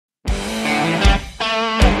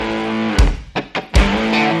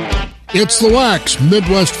It's the Wax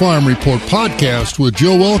Midwest Farm Report podcast with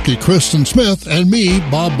Jill Welke, Kristen Smith, and me,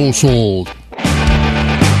 Bob Bosold.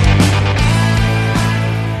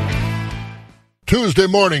 Tuesday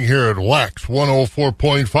morning here at Wax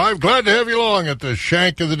 104.5. Glad to have you along at the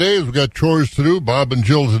shank of the days. We've got chores to do, Bob and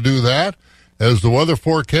Jill to do that. As the weather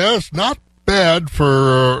forecast, not bad for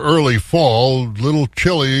early fall. Little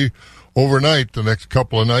chilly overnight the next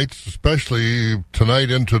couple of nights, especially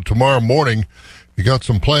tonight into tomorrow morning. You got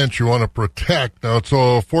some plants you want to protect. Now, it's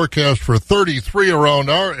a forecast for 33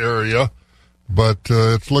 around our area, but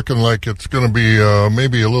it's looking like it's going to be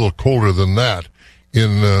maybe a little colder than that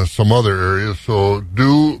in some other areas. So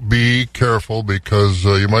do be careful because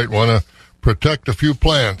you might want to protect a few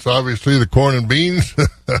plants. Obviously, the corn and beans,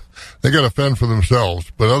 they got to fend for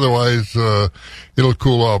themselves, but otherwise it'll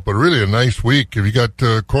cool off. But really a nice week. If you got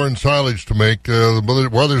corn silage to make, the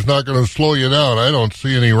weather's not going to slow you down. I don't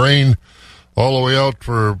see any rain all the way out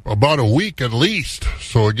for about a week at least.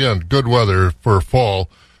 So, again, good weather for fall.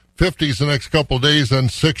 50s the next couple of days, then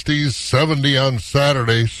 60s, 70 on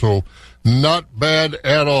Saturday. So, not bad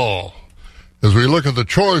at all. As we look at the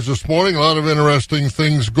chores this morning, a lot of interesting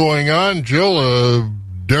things going on. Jill, a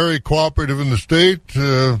dairy cooperative in the state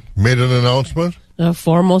made an announcement.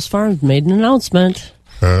 Foremost Farms made an announcement.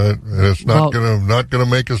 And it's not gonna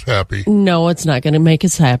make us happy. No, it's not going to make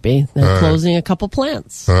us happy. They're closing a couple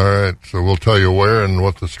plants. All right, so we'll tell you where and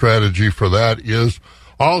what the strategy for that is.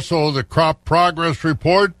 Also, the crop progress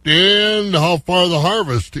report and how far the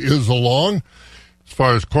harvest is along as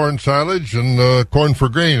far as corn silage and corn for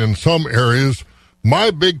grain in some areas.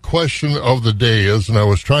 My big question of the day is, and I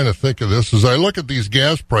was trying to think of this, as I look at these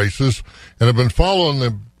gas prices, and I've been following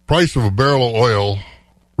the price of a barrel of oil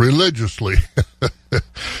religiously,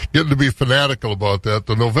 getting to be fanatical about that.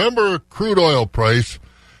 The November crude oil price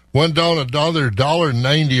went down another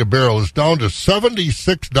 $1.90 a barrel. It's down to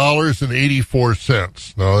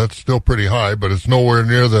 $76.84. Now, that's still pretty high, but it's nowhere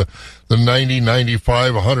near the $90,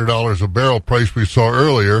 $95, $100 a barrel price we saw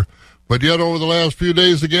earlier. But yet, over the last few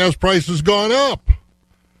days, the gas price has gone up.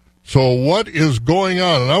 So what is going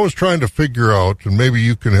on? And I was trying to figure out, and maybe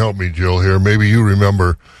you can help me, Jill, here. Maybe you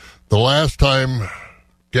remember the last time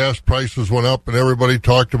gas prices went up and everybody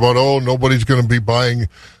talked about, nobody's going to be buying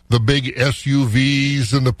the big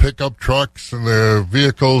SUVs and the pickup trucks and the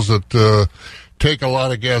vehicles that take a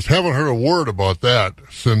lot of gas. Haven't heard a word about that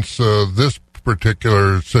since this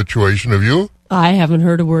particular situation. Have you? I haven't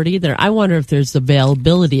heard a word either. I wonder if there's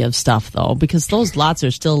availability of stuff, though, because those lots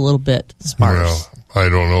are still a little bit sparse. Well, I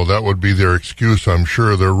don't know. That would be their excuse, I'm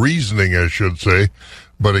sure. Their reasoning, I should say.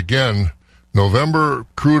 But again, November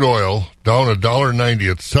crude oil down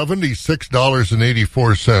 $1.90 at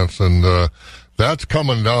 $76.84, and that's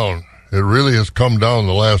coming down. It really has come down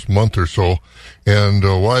the last month or so, and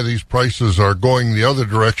why these prices are going the other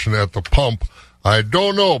direction at the pump, I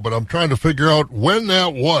don't know, but I'm trying to figure out when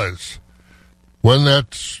that was. When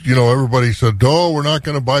that's, everybody said, we're not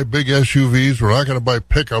going to buy big SUVs, we're not going to buy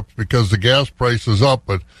pickups because the gas price is up,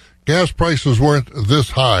 but gas prices weren't this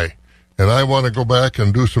high. And I want to go back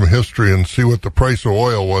and do some history and see what the price of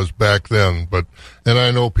oil was back then. And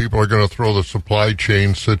I know people are going to throw the supply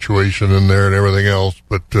chain situation in there and everything else,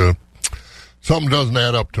 but something doesn't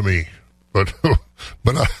add up to me. But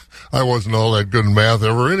I wasn't all that good in math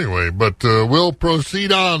ever anyway. But we'll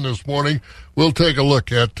proceed on this morning. We'll take a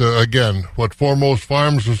look at, again, what Foremost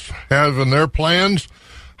Farms have in their plans,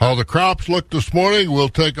 how the crops look this morning. We'll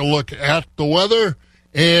take a look at the weather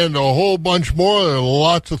and a whole bunch more.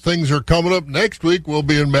 Lots of things are coming up. Next week, we'll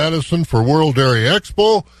be in Madison for World Dairy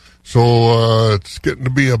Expo. So it's getting to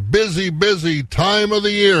be a busy, busy time of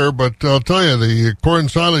the year. But I'll tell you, the corn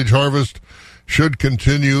silage harvest should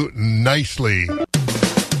continue nicely.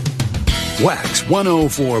 Wax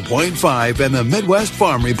 104.5 and the Midwest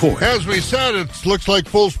Farm Report. As we said, it looks like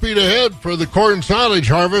full speed ahead for the corn silage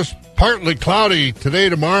harvest. Partly cloudy today,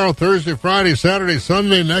 tomorrow, Thursday, Friday, Saturday,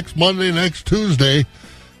 Sunday, next Monday, next Tuesday.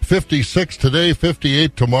 56 today,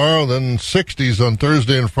 58 tomorrow, then 60s on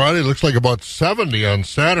Thursday and Friday. Looks like about 70 on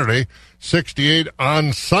Saturday, 68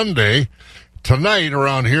 on Sunday. Tonight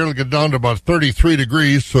around here, it'll get down to about 33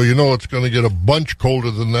 degrees, so you know it's going to get a bunch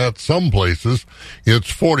colder than that some places.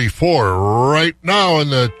 It's 44 right now in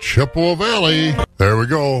the Chippewa Valley. There we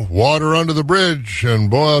go. Water under the bridge. And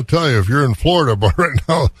boy, I'll tell you, if you're in Florida, but right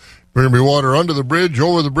now, there's going to be water under the bridge,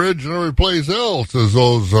 over the bridge, and every place else as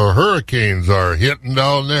those hurricanes are hitting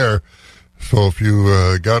down there. So if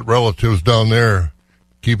you got relatives down there,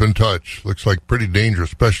 keep in touch. Looks like pretty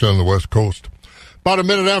dangerous, especially on the West Coast. About a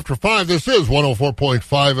minute after 5, this is 104.5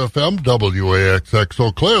 FM, WAXX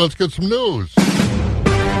Eau Claire. Let's get some news.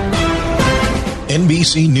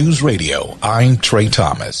 NBC News Radio, I'm Trey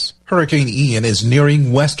Thomas. Hurricane Ian is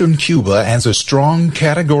nearing western Cuba as a strong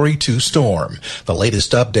Category 2 storm. The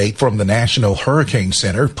latest update from the National Hurricane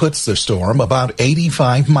Center puts the storm about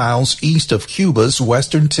 85 miles east of Cuba's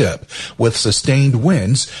western tip, with sustained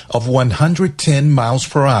winds of 110 miles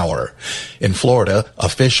per hour. In Florida,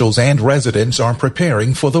 officials and residents are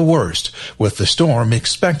preparing for the worst, with the storm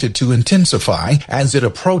expected to intensify as it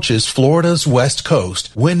approaches Florida's west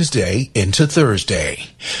coast Wednesday into Thursday.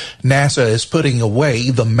 NASA is putting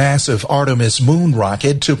away the massive Artemis moon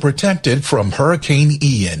rocket to protect it from Hurricane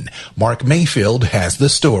Ian. Mark Mayfield has the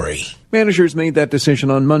story. Managers made that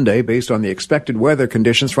decision on Monday based on the expected weather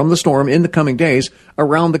conditions from the storm in the coming days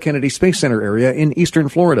around the Kennedy Space Center area in eastern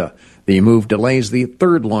Florida. The move delays the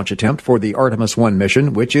third launch attempt for the Artemis 1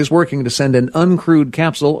 mission, which is working to send an uncrewed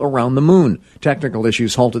capsule around the moon. Technical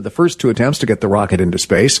issues halted the first two attempts to get the rocket into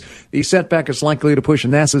space. The setback is likely to push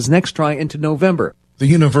NASA's next try into November. The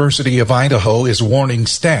University of Idaho is warning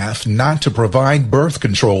staff not to provide birth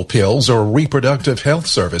control pills or reproductive health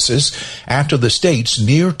services after the state's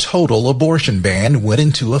near-total abortion ban went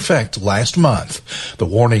into effect last month. The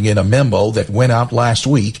warning in a memo that went out last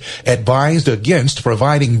week advised against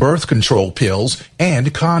providing birth control pills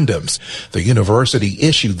and condoms. The university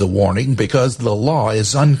issued the warning because the law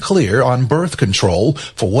is unclear on birth control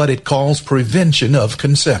for what it calls prevention of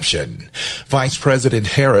conception. Vice President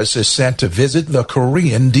Harris is set to visit the Korean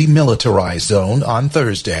demilitarized zone on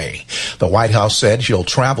Thursday. The White House said she'll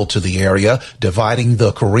travel to the area, dividing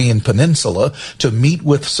the Korean peninsula, to meet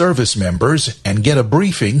with service members and get a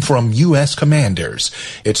briefing from U.S. commanders.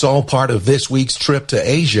 It's all part of this week's trip to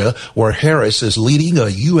Asia, where Harris is leading a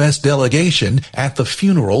U.S. delegation at the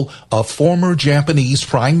funeral of former Japanese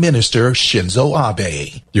Prime Minister Shinzo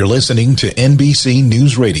Abe. You're listening to NBC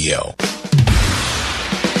News Radio.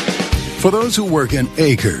 For those who work in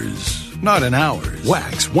acres, not in hours.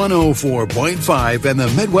 Wax 104.5 and the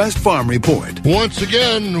Midwest Farm Report. Once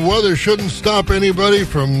again, weather shouldn't stop anybody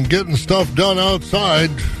from getting stuff done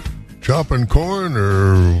outside, chopping corn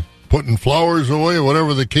or putting flowers away,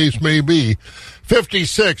 whatever the case may be.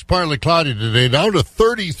 56, partly cloudy today, down to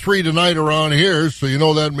 33 tonight around here, so you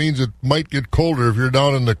know that means it might get colder if you're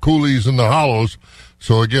down in the coulees and the hollows.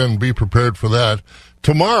 So again, be prepared for that.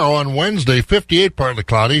 Tomorrow on Wednesday, 58, partly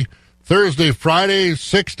cloudy. Thursday, Friday,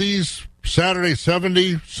 60s. Saturday,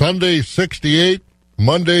 70, Sunday, 68,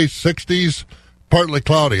 Monday, 60s, partly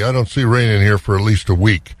cloudy. I don't see rain in here for at least a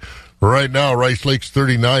week. Right now, Rice Lake's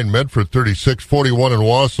 39, Medford 36, 41 in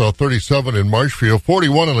Wausau, 37 in Marshfield,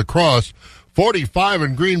 41 in La Crosse, 45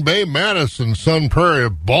 in Green Bay, Madison, Sun Prairie,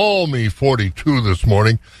 balmy 42 this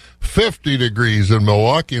morning, 50 degrees in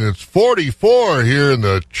Milwaukee, and it's 44 here in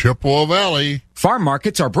the Chippewa Valley. Farm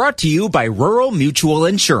markets are brought to you by Rural Mutual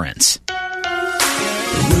Insurance.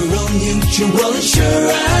 Rural Mutual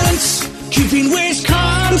Insurance, keeping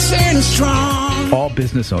Wisconsin strong. All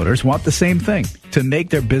business owners want the same thing, to make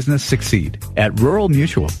their business succeed. At Rural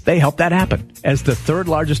Mutual, they help that happen. As the third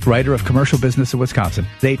largest writer of commercial business in Wisconsin,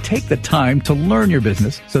 they take the time to learn your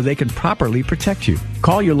business so they can properly protect you.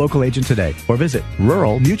 Call your local agent today or visit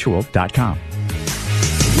ruralmutual.com.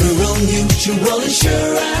 Rural Mutual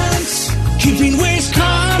Insurance, keeping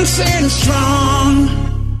Wisconsin strong.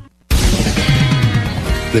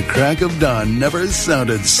 The crack of dawn never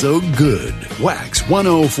sounded so good. Wax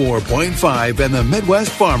 104.5 and the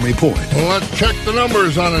Midwest Farm Report. Well, let's check the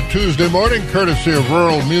numbers on a Tuesday morning, courtesy of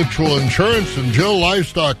Rural Mutual Insurance. And Jill,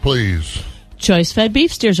 livestock, please. Choice-fed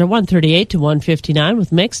beef steers are 138 to 159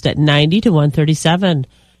 with mixed at 90 to 137.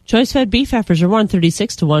 Choice-fed beef heifers are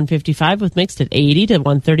 136 to 155 with mixed at 80 to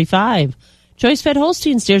 135. Choice-fed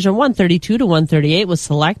Holstein steers are 132 to 138 with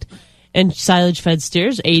select and silage-fed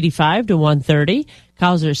steers 85 to 130.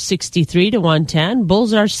 Cows are 63 to 110.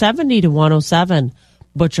 Bulls are 70 to 107.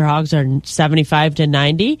 Butcher hogs are 75 to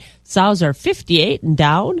 90. Sows are 58 and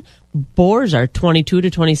down. Boars are 22 to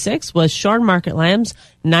 26, with shorn market lambs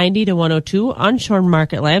 90 to 102, unshorn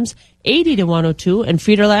market lambs 80 to 102, and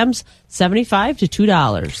feeder lambs 75 to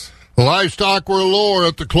 $2. Livestock were lower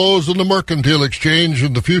at the close of the Mercantile Exchange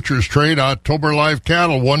in the futures trade. October live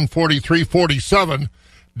cattle 143.47.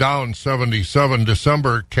 Down 77.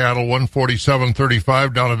 December cattle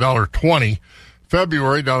 147.35, down $1.20.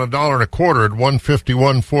 February down $1.25 at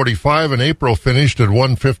 151.45, and April finished at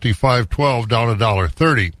 155.12, down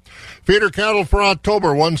 $1.30. Feeder cattle for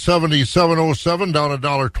October 177.07, down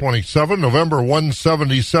 $1.27. November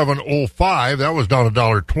 177.05, that was down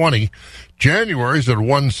 $1.20. January's at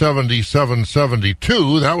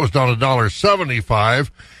 177.72, that was down $1.75.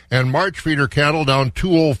 And March feeder cattle down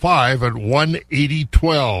 $2.05 at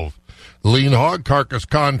 180.12. Lean hog carcass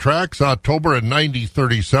contracts, October at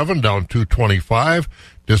 90.37, down 225.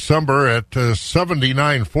 December at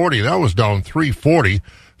 79.40, that was down 340.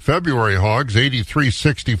 February hogs,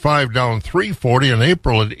 83.65, down 340. And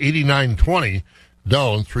April at 89.20,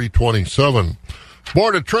 down 327.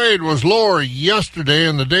 Board of Trade was lower yesterday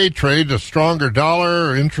in the day trade. A stronger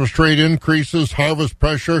dollar, interest rate increases, harvest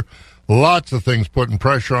pressure, lots of things putting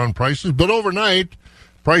pressure on prices. But overnight,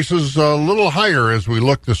 prices a little higher as we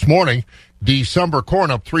look this morning. December corn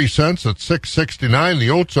up 3 cents at $6.69. The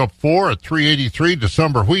oats up 4 at $3.83.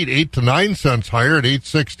 December wheat 8 to 9 cents higher at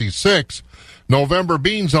 $8.66. November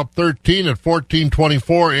beans up 13 at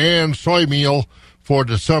 $14.24. And soy meal for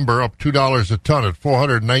December up $2 a ton at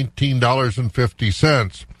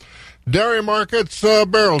 $419.50. Dairy markets,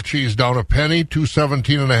 barrel cheese down a penny,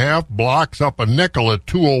 $2.17.5. Blocks up a nickel at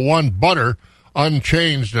 $2.01. Butter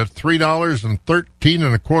unchanged at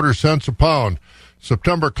 $3.13 a pound.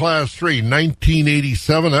 September class 3,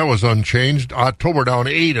 1987, that was unchanged. October down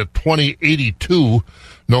 8 at 2082.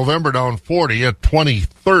 November down 40 at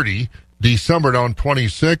 2030. December down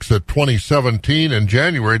 26 at 2017. And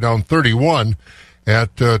January down 31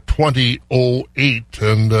 at 2008.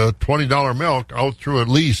 And $20 milk out through at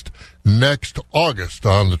least next August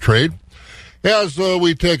on the trade. As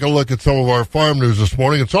we take a look at some of our farm news this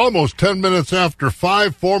morning, it's almost 10 minutes after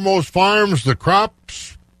 5. Foremost Farms, the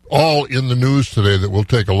crops, all in the news today that we'll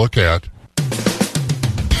take a look at.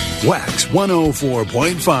 Wax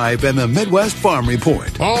 104.5 and the Midwest Farm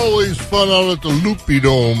Report. Always fun out at the Loopy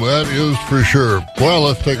Dome, that is for sure. Well,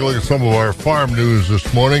 let's take a look at some of our farm news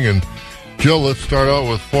this morning. And Jill, let's start out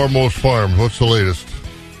with Foremost Farms. What's the latest?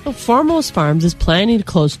 Well, Foremost Farms is planning to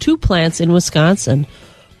close 2 plants in Wisconsin.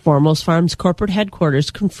 Foremost Farms corporate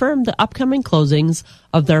headquarters confirmed the upcoming closings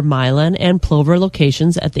of their Milan and Plover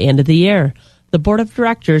locations at the end of the year. The board of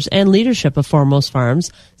directors and leadership of Foremost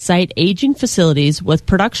Farms cite aging facilities with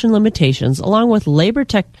production limitations along with labor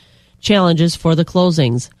challenges for the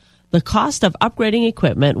closings. The cost of upgrading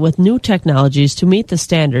equipment with new technologies to meet the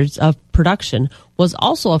standards of production was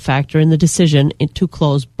also a factor in the decision to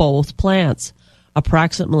close both plants.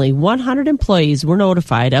 Approximately 100 employees were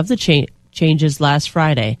notified of the changes last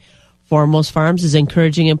Friday. Foremost Farms is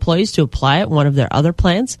encouraging employees to apply at one of their other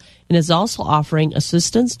plants and is also offering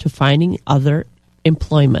assistance to finding other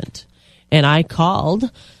employment. And I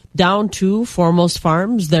called down to Foremost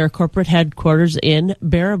Farms, their corporate headquarters in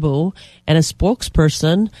Baraboo, and a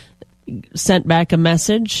spokesperson sent back a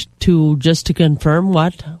message to confirm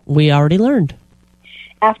what we already learned.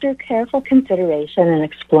 After careful consideration and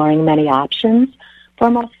exploring many options,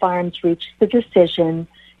 Foremost Farms reached the decision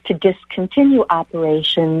to discontinue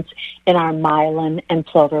operations in our Milan and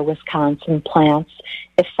Plover, Wisconsin plants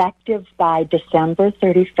effective by December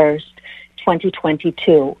 31st,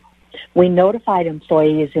 2022. We notified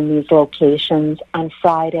employees in these locations on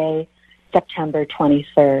Friday, September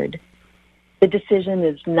 23rd. The decision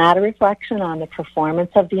is not a reflection on the performance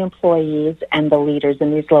of the employees and the leaders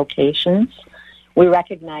in these locations. We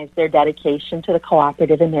recognize their dedication to the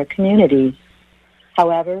cooperative and their communities.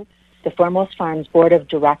 However, the Foremost Farms Board of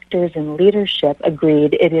Directors and leadership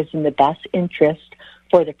agreed it is in the best interest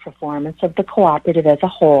for the performance of the cooperative as a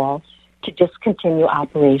whole to discontinue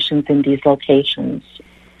operations in these locations.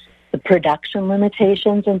 The production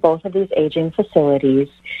limitations in both of these aging facilities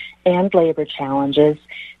and labor challenges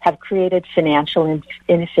have created financial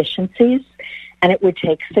inefficiencies, and it would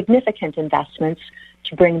take significant investments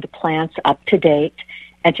to bring the plants up to date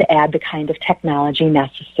and to add the kind of technology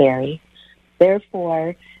necessary.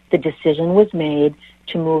 Therefore, the decision was made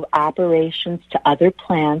to move operations to other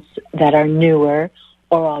plants that are newer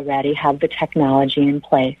or already have the technology in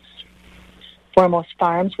place. Foremost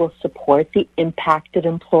Farms will support the impacted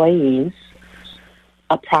employees,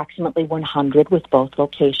 approximately 100 with both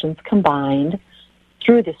locations combined,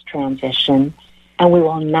 through this transition, and we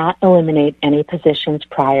will not eliminate any positions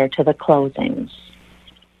prior to the closings.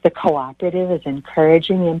 The cooperative is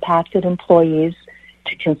encouraging impacted employees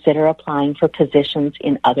to consider applying for positions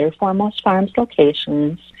in other Foremost Farms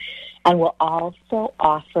locations and will also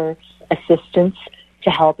offer assistance to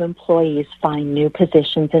help employees find new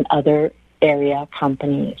positions in other area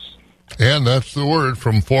companies. And that's the word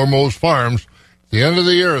from Foremost Farms. At the end of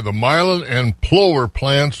the year, the Milan and Plover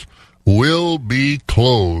plants will be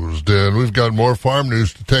closed. And we've got more farm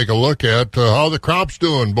news to take a look at. How the crop's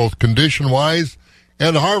doing, both condition-wise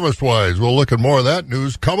and harvest-wise. We'll look at more of that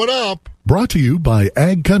news coming up. Brought to you by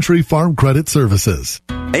Ag Country Farm Credit Services.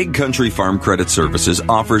 Ag Country Farm Credit Services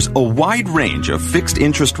offers a wide range of fixed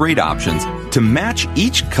interest rate options to match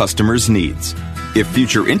each customer's needs. If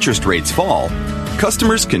future interest rates fall,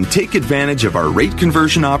 customers can take advantage of our rate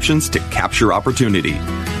conversion options to capture opportunity.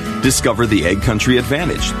 Discover the Egg Country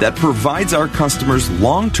Advantage that provides our customers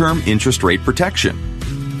long-term interest rate protection.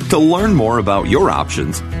 To learn more about your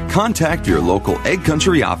options, contact your local Egg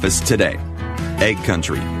Country office today. Egg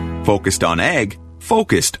Country. Focused on egg,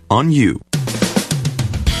 focused on you.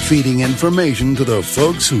 Feeding information to the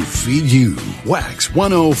folks who feed you. Wax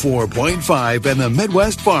 104.5 and the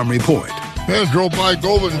Midwest Farm Report. I drove by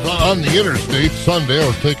Govins on the interstate Sunday. I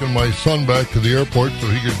was taking my son back to the airport so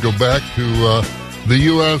he could go back to the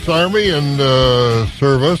U.S. Army and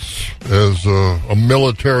service as a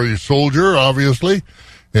military soldier, obviously.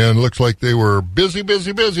 And looks like they were busy at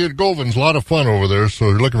Govins. A lot of fun over there. So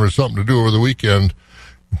you're looking for something to do over the weekend,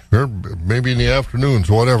 or maybe in the afternoons,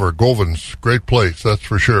 whatever. Govins, great place, that's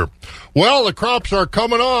for sure. Well, the crops are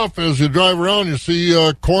coming off. As you drive around, you see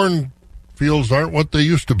corn fields aren't what they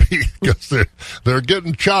used to be because they're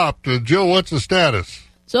getting chopped. Jill, what's the status?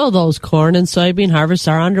 So those corn and soybean harvests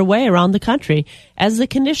are underway around the country as the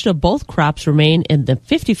condition of both crops remain in the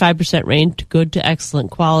 55% range, good to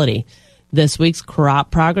excellent quality. This week's crop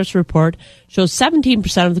progress report shows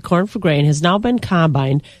 17% of the corn for grain has now been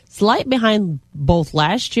combined, slight behind both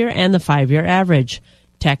last year and the 5-year average.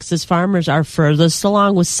 Texas farmers are furthest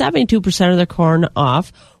along with 72% of their corn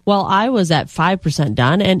off, while Iowa's at 5%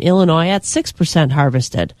 done and Illinois at 6%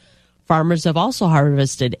 harvested. Farmers have also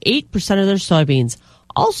harvested 8% of their soybeans,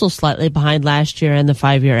 also slightly behind last year and the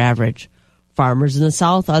 5-year average. Farmers in the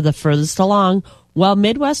South are the furthest along, while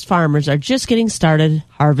Midwest farmers are just getting started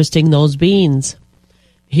harvesting those beans.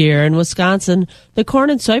 Here in Wisconsin, the corn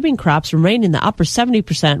and soybean crops remain in the upper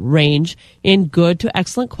 70% range in good to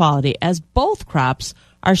excellent quality, as both crops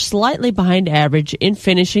are slightly behind average in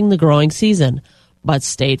finishing the growing season. But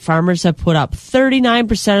state farmers have put up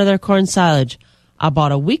 39% of their corn silage,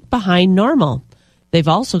 about a week behind normal. They've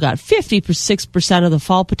also got 56% of the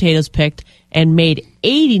fall potatoes picked and made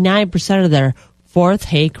 89% of their fourth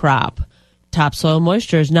hay crop. Topsoil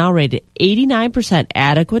moisture is now rated 89%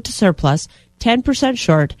 adequate to surplus, 10%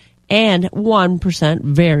 short, and 1%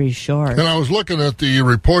 very short. And I was looking at the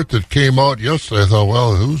report that came out yesterday. I thought,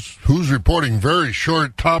 well, who's reporting very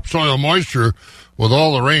short topsoil moisture with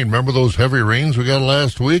all the rain? Remember those heavy rains we got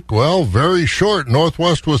last week? Well, very short.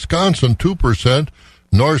 Northwest Wisconsin, 2%.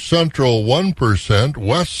 North Central, 1%.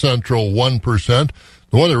 West Central, 1%.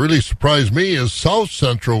 The one that really surprised me is South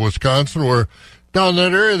Central Wisconsin, where down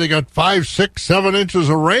that area they got 5, 6, 7 inches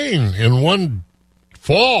of rain in one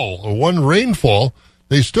fall, or one rainfall.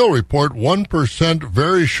 They still report 1%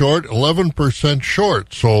 very short, 11%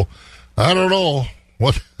 short. So I don't know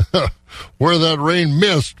what where that rain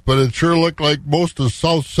missed, but it sure looked like most of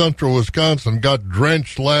South Central Wisconsin got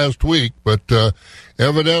drenched last week, but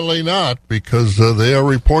evidently not, because they are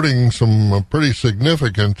reporting some pretty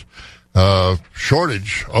significant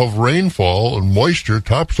shortage of rainfall and moisture,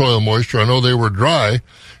 topsoil moisture. I know they were dry,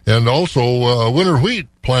 and also winter wheat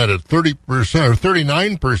planted 30% or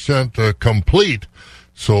 39% complete.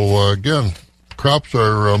 So again, crops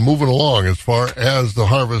are moving along as far as the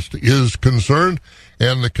harvest is concerned,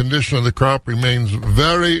 and the condition of the crop remains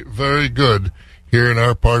very, very good here in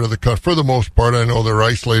our part of the country. For the most part, I know there are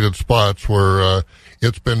isolated spots where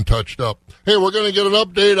it's been touched up. Hey, we're going to get an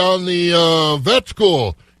update on the vet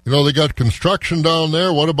school. You know, they got construction down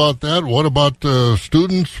there. What about that? What about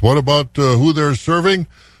students? What about who they're serving?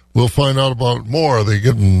 We'll find out about more. Are they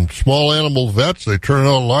getting small animal vets? They turn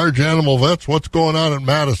out large animal vets? What's going on at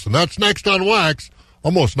Madison? That's next on Wax,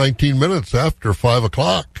 almost 19 minutes after 5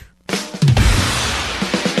 o'clock.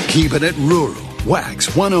 Keeping it rural. Wax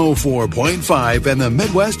 104.5 and the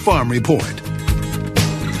Midwest Farm Report.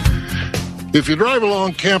 If you drive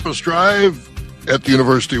along Campus Drive at the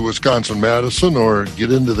University of Wisconsin-Madison, or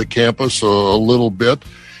get into the campus a little bit,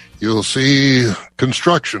 you'll see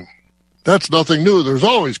construction. That's nothing new. There's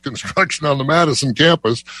always construction on the Madison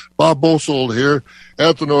campus. Bob Bosold here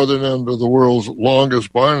at the northern end of the world's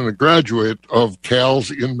longest barn, and a graduate of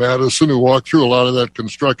Cal's in Madison who walked through a lot of that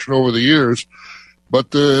construction over the years.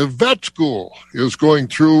 But the vet school is going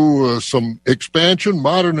through some expansion,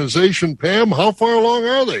 modernization. Pam, how far along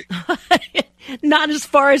are they? Not as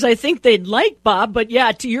far as I think they'd like, Bob, but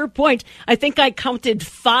yeah, to your point, I think I counted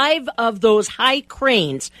 5 of those high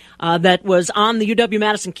cranes that was on the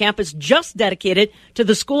UW-Madison campus just dedicated to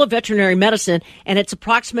the School of Veterinary Medicine, and it's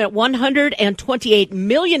approximate $128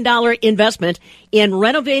 million investment in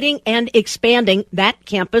renovating and expanding that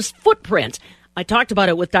campus footprint. I talked about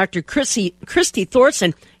it with Dr. Christy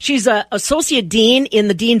Thorson. She's an associate dean in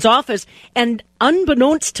the dean's office, and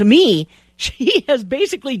unbeknownst to me, she has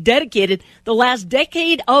basically dedicated the last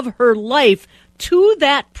decade of her life to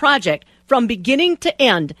that project from beginning to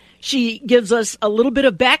end. She gives us a little bit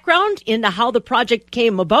of background into how the project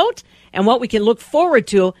came about and what we can look forward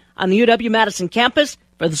to on the UW-Madison campus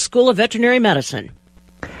for the School of Veterinary Medicine.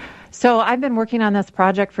 So I've been working on this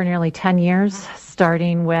project for nearly 10 years,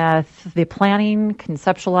 starting with the planning,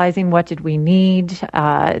 conceptualizing what did we need,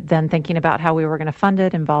 then thinking about how we were going to fund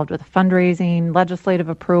it, involved with fundraising, legislative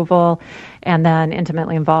approval, and then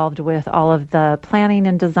intimately involved with all of the planning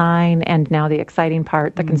and design, and now the exciting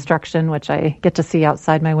part, the construction, which I get to see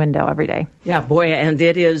outside my window every day. Yeah, boy, and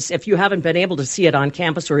it is, if you haven't been able to see it on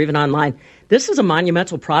campus or even online, this is a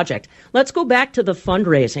monumental project. Let's go back to the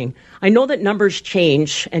fundraising. I know that numbers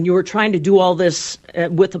change, and you were trying to do all this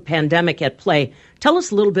with the pandemic at play. Tell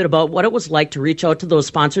us a little bit about what it was like to reach out to those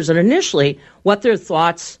sponsors and initially what their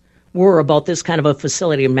thoughts were about this kind of a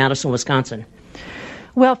facility in Madison, Wisconsin.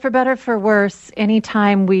 Well, for better or for worse,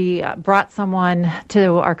 anytime we brought someone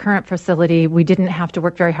to our current facility, we didn't have to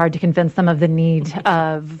work very hard to convince them of the need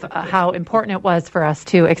of how important it was for us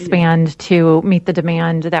to expand to meet the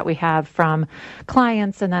demand that we have from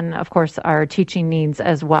clients and then, of course, our teaching needs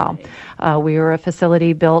as well. We were a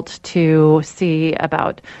facility built to see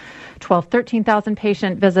about 13,000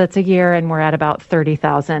 patient visits a year, and we're at about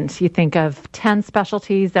 30,000. You think of 10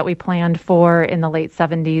 specialties that we planned for in the late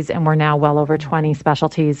 70s, and we're now well over 20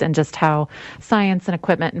 specialties, and just how science and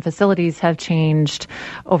equipment and facilities have changed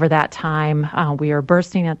over that time. We are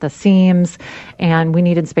bursting at the seams, and we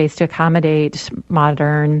needed space to accommodate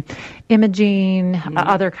modern imaging,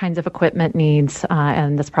 other kinds of equipment needs,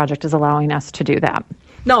 and this project is allowing us to do that.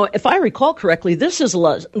 Now, if I recall correctly, this is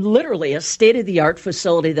literally a state-of-the-art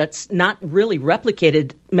facility that's not really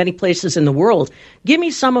replicated many places in the world. Give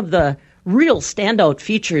me some of the real standout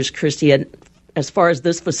features, Christy, as far as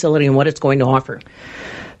this facility and what it's going to offer.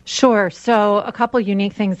 Sure. So a couple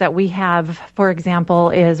unique things that we have, for example,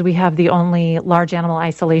 is we have the only large animal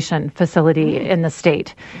isolation facility in the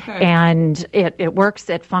state. Okay. And it works,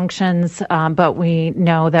 it functions, but we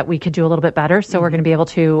know that we could do a little bit better. So we're going to be able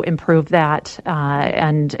to improve that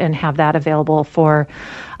and have that available for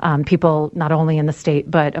people not only in the state,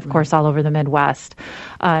 but of course all over the Midwest.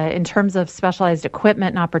 In terms of specialized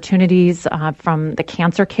equipment and opportunities from the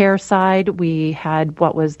cancer care side, we had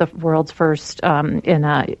what was the world's first in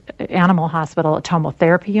a animal hospital, a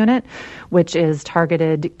tomotherapy unit, which is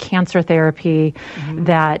targeted cancer therapy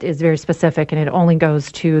that is very specific, and it only goes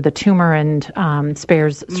to the tumor and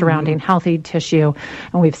spares surrounding healthy tissue.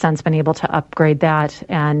 And we've since been able to upgrade that.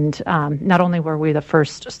 And not only were we the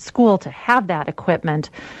first school to have that equipment,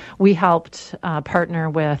 we helped partner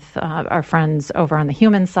with our friends over on the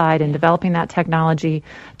human side in developing that technology.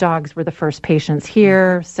 Dogs were the first patients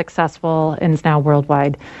here, successful, and is now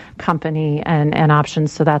worldwide company and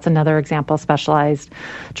options. So that's another example of specialized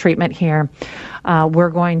treatment here.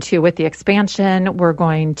 We're going to, with the expansion, we're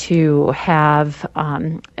going to have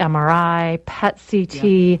MRI, PET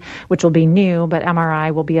CT, which will be new, but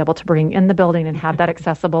MRI will be able to bring in the building and have that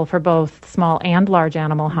accessible for both small and large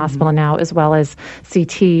animal hospital now, as well as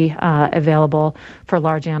CT available for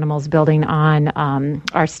large animals, building on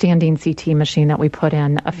our standing CT machine that we put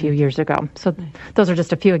in a few years ago. So those are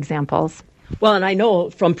just a few examples. Well, and I know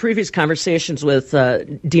from previous conversations with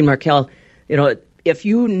Dean Markell, if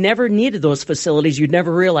you never needed those facilities, you'd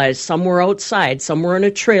never realize some were outside, some were in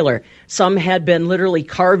a trailer, some had been literally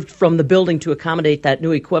carved from the building to accommodate that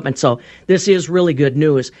new equipment. So this is really good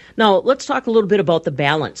news. Now, let's talk a little bit about the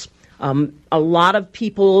balance. A lot of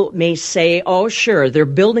people may say, oh, sure, they're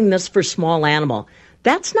building this for small animal.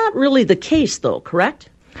 That's not really the case, though, correct?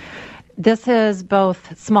 This is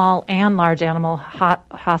both small and large animal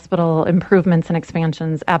hospital improvements and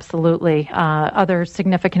expansions, absolutely. Other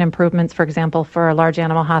significant improvements, for example, for a large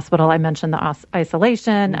animal hospital, I mentioned the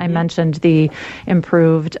isolation. I mentioned the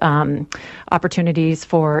improved opportunities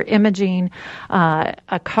for imaging,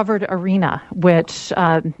 a covered arena, which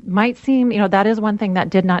might seem, that is one thing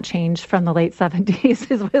that did not change from the late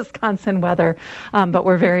 70s is Wisconsin weather. But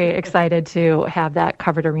we're very excited to have that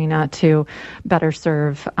covered arena to better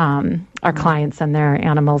serve our clients and their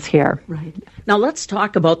animals here. Right. Now let's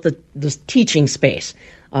talk about the teaching space.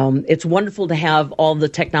 It's wonderful to have all the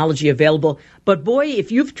technology available, but boy,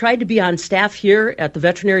 if you've tried to be on staff here at the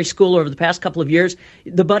veterinary school over the past couple of years,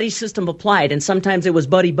 the buddy system applied, and sometimes it was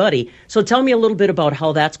buddy-buddy. So tell me a little bit about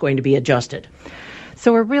how that's going to be adjusted.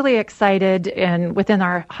 So we're really excited within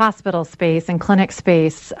our hospital space and clinic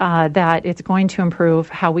space that it's going to improve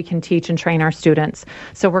how we can teach and train our students.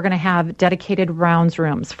 So we're going to have dedicated rounds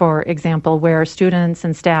rooms, for example, where students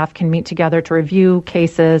and staff can meet together to review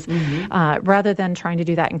cases rather than trying to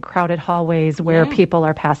do that in crowded hallways where people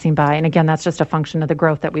are passing by. And again, that's just a function of the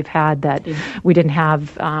growth that we've had, that we didn't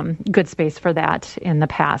have good space for that in the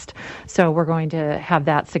past. So we're going to have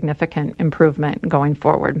that significant improvement going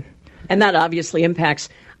forward. And that obviously impacts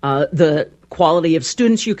the quality of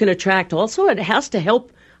students you can attract. Also, it has to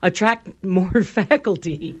help attract more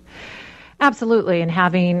faculty. Absolutely. And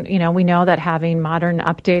having, we know that having modern,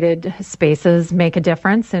 updated spaces make a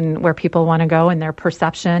difference in where people want to go and their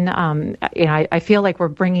perception. I feel like we're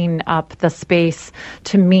bringing up the space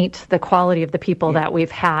to meet the quality of the people that we've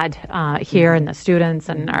had here and the students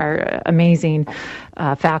and our amazing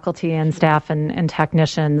faculty and staff and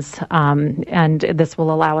technicians. And this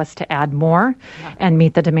will allow us to add more and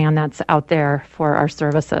meet the demand that's out there for our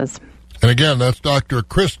services. And again, that's Dr.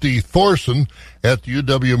 Christy Thorson at the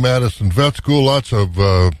UW-Madison Vet School. Lots of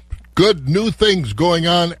good new things going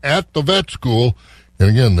on at the vet school.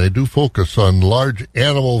 And again, they do focus on large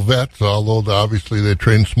animal vets, although obviously they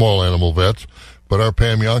train small animal vets. But our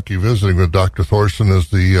Pam Yonke visiting with Dr. Thorson as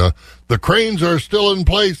the cranes are still in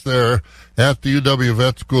place there at the UW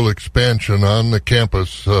Vet School expansion on the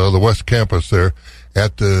campus, the West Campus there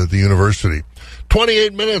at the university.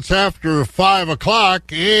 28 minutes after 5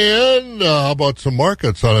 o'clock, and how about some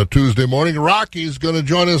markets on a Tuesday morning? Rocky's going to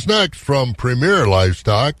join us next from Premier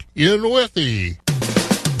Livestock in Withee.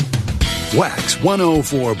 Wax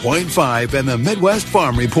 104.5 and the Midwest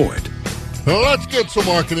Farm Report. Well, let's get some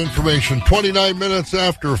market information. 29 minutes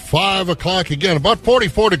after 5 o'clock. Again, about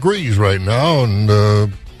 44 degrees right now,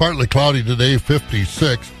 and partly cloudy today,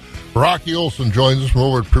 56. Rocky Olson joins us from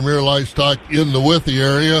over at Premier Livestock in the Withee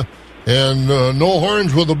area. And no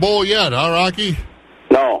horns with a bull yet, huh, Rocky?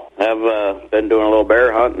 No, have been doing a little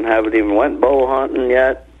bear hunting. Haven't even went bow hunting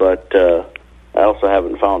yet, but I also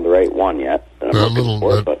haven't found the right one yet.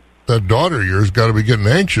 That daughter of yours got to be getting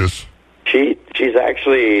anxious. She's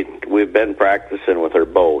actually, we've been practicing with her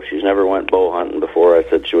bow. She's never went bow hunting before. I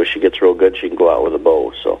said when she gets real good, she can go out with a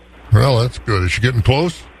bow. So. Well, that's good. Is she getting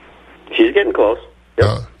close? She's getting close.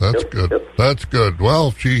 Yep. That's good. Yep. That's good. Well,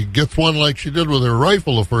 if she gets one like she did with her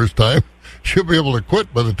rifle the first time, she'll be able to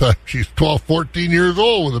quit by the time she's 12, 14 years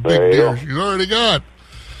old with a big deer she's already got.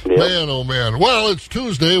 Yep. Man, oh, man. Well, it's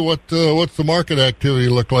Tuesday. What's the market activity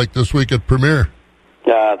look like this week at Premier?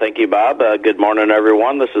 Thank you, Bob. Good morning,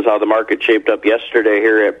 everyone. This is how the market shaped up yesterday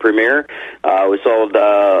here at Premier. We sold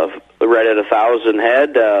right at 1,000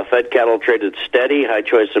 head. Fed cattle traded steady. High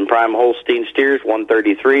choice and prime Holstein steers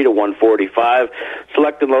 133 to 145.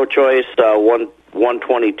 Select and low choice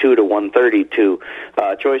 122 to 132.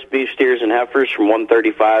 Choice beef steers and heifers from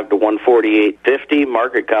 135 to 148.50.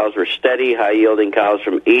 Market cows were steady. High yielding cows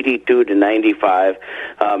from 82 to 95.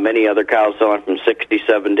 Many other cows selling from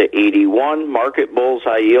 67 to 81. Market bulls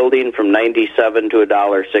high yielding from 97 to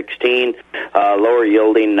 $1.16. Lower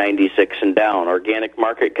yielding 96 and down. Organic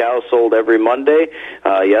market cows sold every Monday.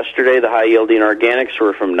 Yesterday the high yielding organics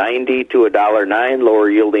were from 90 to $1.09. Lower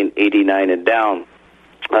yielding 89 and down.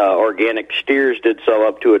 Organic steers did sell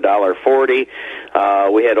up to $1.40.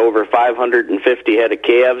 We had over 550 head of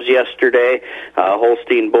calves yesterday.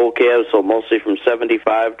 Holstein bull calves sold mostly from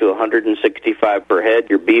 75 to 165 per head.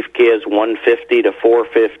 Your beef calves 150 to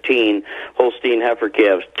 415. Holstein heifer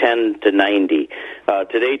calves 10 to 90.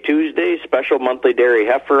 Today, Tuesday, special monthly dairy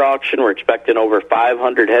heifer auction. We're expecting over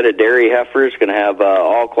 500 head of dairy heifers. Going to have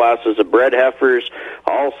all classes of bred heifers,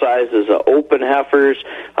 all sizes of open heifers.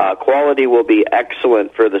 Quality will be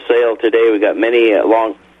excellent for the sale today. We got many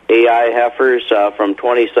long AI heifers from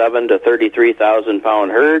 27 to 33,000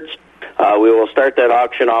 pound herds. We will start that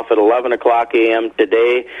auction off at 11 o'clock a.m.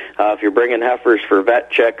 today. If you're bringing heifers for vet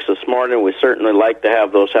checks this morning, we certainly like to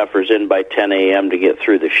have those heifers in by 10 a.m. to get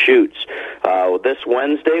through the chutes. This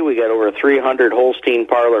Wednesday, we got over 300 Holstein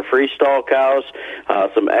parlor freestall cows,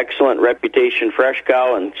 some excellent reputation fresh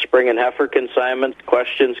cow and spring and heifer consignments.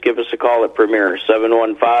 Questions, give us a call at Premier,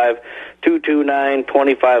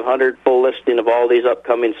 715-229-2500. Full listing of all these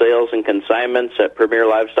upcoming sales and consignments at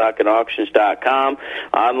PremierLivestockAndAuctions.com.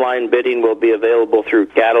 Online bidding will be available through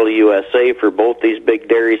Cattle USA for both these big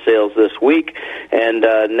dairy sales this week. And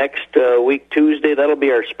next week, Tuesday, that'll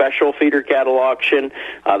be our special feeder cattle auction.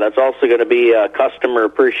 That's also going to be Customer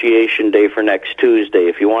Appreciation Day for next Tuesday.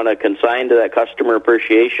 If you want to consign to that Customer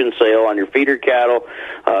Appreciation sale on your feeder cattle,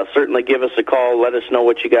 certainly give us a call. Let us know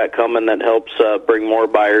what you got coming. That helps bring more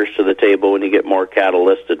buyers to the table when you get more cattle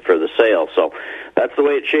listed for the sale. So that's the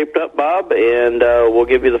way it shaped up, Bob, and we'll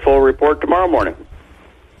give you the full report tomorrow morning.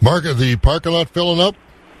 Market, the parking lot filling up?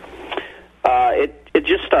 It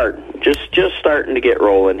just starting to get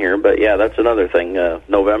rolling here, but yeah, that's another thing.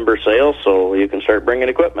 November sales, so you can start bringing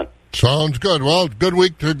equipment. Sounds good. Well, good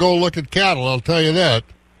week to go look at cattle, I'll tell you that.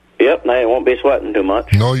 Yep, I won't be sweating too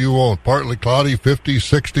much. No, you won't. Partly cloudy, 50s,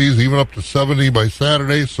 60s, even up to 70 by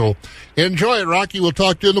Saturday, so enjoy it, Rocky. We'll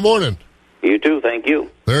talk to you in the morning. You too, thank you.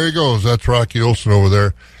 There he goes. That's Rocky Olson over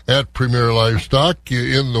there at Premier Livestock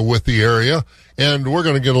in the Withee area. And we're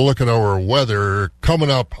going to get a look at our weather coming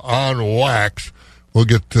up on Wax. We'll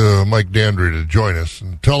get Mike Dandry to join us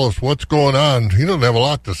and tell us what's going on. He doesn't have a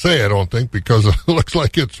lot to say, I don't think, because it looks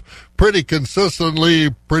like it's pretty consistently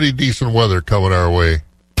pretty decent weather coming our way.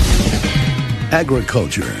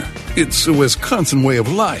 Agriculture. It's a Wisconsin way of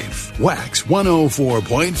life. Wax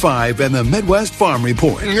 104.5 and the Midwest Farm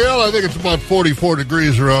Report. Well, I think it's about 44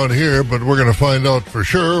 degrees around here, but we're going to find out for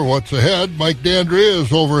sure what's ahead. Mike Dandry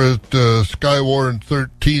is over at Skywarn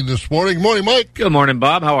 13 this morning. Good morning, Mike. Good morning,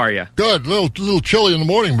 Bob. How are you? Good. A little chilly in the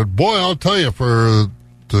morning, but boy, I'll tell you, for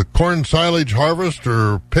the corn silage harvest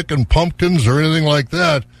or picking pumpkins or anything like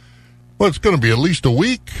that, well, it's going to be at least a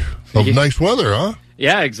week of nice weather, huh?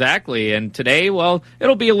 Yeah, exactly. And today, well,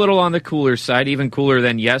 it'll be a little on the cooler side, even cooler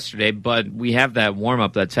than yesterday, but we have that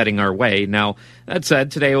warm-up that's heading our way. Now, that said,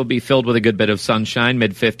 today will be filled with a good bit of sunshine,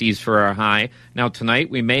 mid-50s for our high. Now, tonight,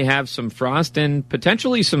 we may have some frost and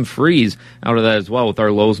potentially some freeze out of that as well, with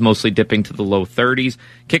our lows mostly dipping to the low 30s.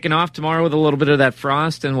 Kicking off tomorrow with a little bit of that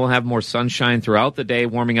frost, and we'll have more sunshine throughout the day,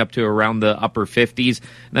 warming up to around the upper 50s.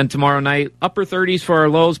 And then tomorrow night, upper 30s for our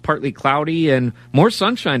lows, partly cloudy, and more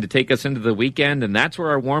sunshine to take us into the weekend, and that's where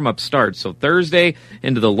our warm-up starts. So Thursday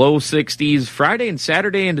into the low 60s, Friday and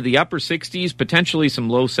Saturday into the upper 60s, potentially some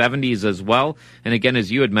low 70s as well. And again, as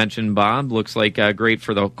you had mentioned, Bob, looks like great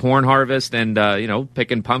for the corn harvest and,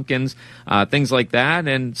 picking pumpkins, things like that.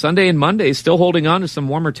 And Sunday and Monday still holding on to some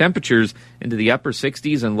warmer temperatures into the upper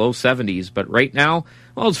 60s and low 70s. But right now,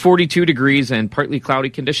 well, it's 42 degrees and partly cloudy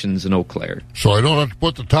conditions in Eau Claire. So I don't have to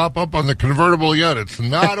put the top up on the convertible yet. It's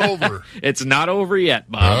not over. It's not over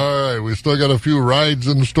yet, Bob. All right. We still got a few rides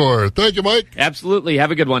in store. Thank you, Mike. Absolutely.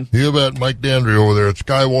 Have a good one. You bet. Mike Dandry over there at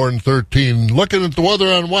Skywarn 13. Looking at the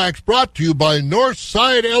weather on Wax, brought to you by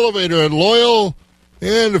Northside Elevator at Loyal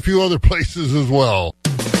and a few other places as well.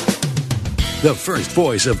 The first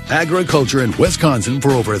voice of agriculture in Wisconsin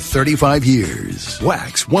for over 35 years.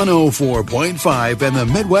 Wax 104.5 and the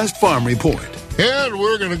Midwest Farm Report. And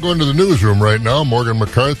we're going to go into the newsroom right now. Morgan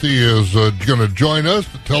McCarthy is going to join us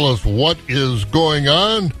to tell us what is going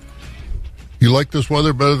on. You like this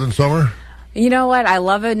weather better than summer? You know what? I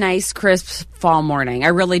love a nice, crisp fall morning. I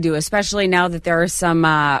really do, especially now that there are some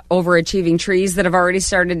overachieving trees that have already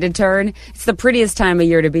started to turn. It's the prettiest time of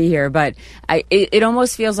year to be here, but it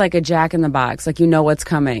almost feels like a Jack in the Box, like you know what's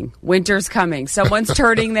coming. Winter's coming. Someone's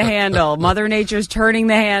turning the handle. Mother Nature's turning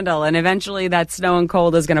the handle, and eventually that snow and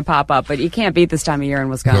cold is going to pop up, but you can't beat this time of year in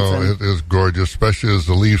Wisconsin. No, it is gorgeous, especially as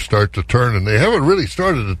the leaves start to turn, and they haven't really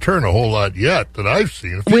started to turn a whole lot yet that I've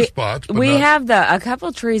seen. A few spots. But we have a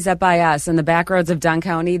couple trees up by us in the back roads of Dunn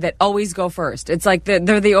County that always go first. It's like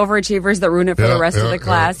they're the overachievers that ruin it for the rest of the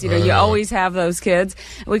class. You always have those kids.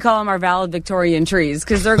 We call them our valedictorian trees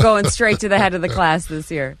because they're going straight to the head of the class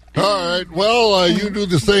this year. All right. Well, you do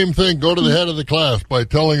the same thing. Go to the head of the class by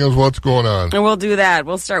telling us what's going on. And we'll do that.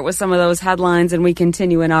 We'll start with some of those headlines, and we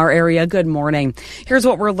continue in our area. Good morning. Here's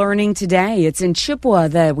what we're learning today. It's in Chippewa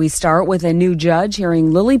that we start with a new judge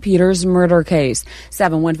hearing Lily Peters' murder case.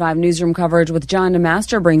 715 Newsroom coverage with John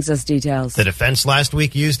DeMaster brings us details. The defense last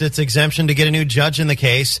week used its exemption to get a new judge in the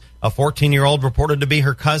case. A 14-year-old reported to be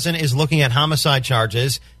her cousin is looking at homicide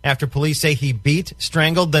charges after police say he beat,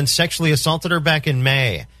 strangled, then sexually assaulted her back in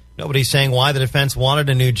May. Nobody's saying why the defense wanted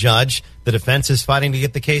a new judge. The defense is fighting to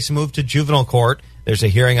get the case moved to juvenile court. There's a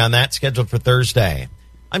hearing on that scheduled for Thursday.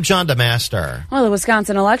 I'm John DeMaster. Well, the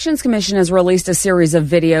Wisconsin Elections Commission has released a series of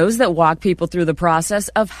videos that walk people through the process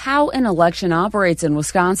of how an election operates in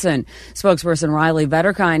Wisconsin. Spokesperson Riley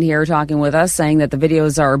Vetterkind here talking with us, saying that the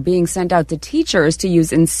videos are being sent out to teachers to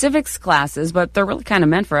use in civics classes, but they're really kind of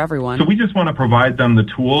meant for everyone. So we just want to provide them the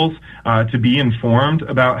tools to be informed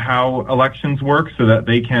about how elections work so that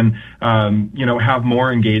they can, have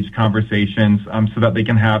more engaged conversations, so that they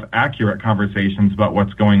can have accurate conversations about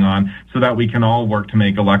what's going on, so that we can all work to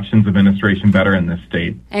make elections administration better in this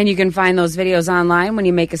state. And you can find those videos online when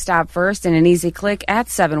you make a stop first in an easy click at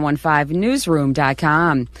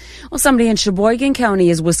 715newsroom.com. Well, somebody in Sheboygan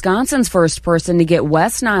County is Wisconsin's first person to get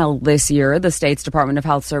West Nile this year. The state's Department of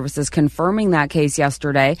Health Services confirming that case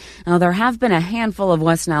yesterday. Now, there have been a handful of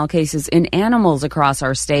West Nile cases in animals across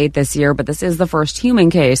our state this year, but this is the first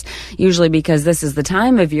human case, usually because this is the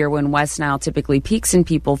time of year when West Nile typically peaks in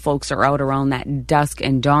people. Folks are out around that dusk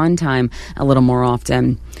and dawn time a little more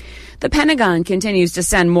often. The Pentagon continues to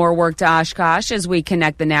send more work to Oshkosh as we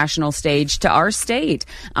connect the national stage to our state.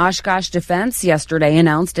 Oshkosh Defense yesterday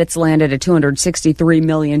announced it's landed a $263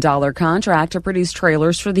 million contract to produce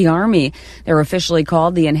trailers for the Army. They're officially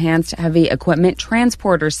called the Enhanced Heavy Equipment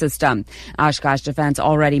Transporter System. Oshkosh Defense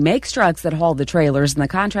already makes trucks that haul the trailers, and the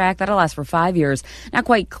contract that'll last for 5 years. Not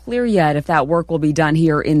quite clear yet if that work will be done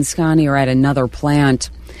here in Scotty or at another plant.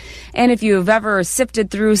 And if you've ever sifted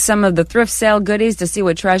through some of the thrift sale goodies to see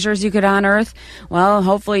what treasures you could unearth, well,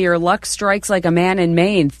 hopefully your luck strikes like a man in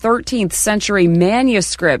Maine. 13th century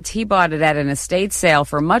manuscript. He bought it at an estate sale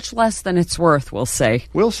for much less than it's worth, we'll say.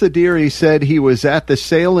 Will Sidiri said he was at the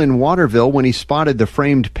sale in Waterville when he spotted the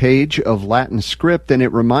framed page of Latin script, and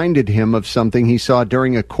it reminded him of something he saw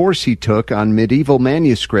during a course he took on medieval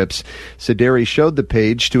manuscripts. Sidiri showed the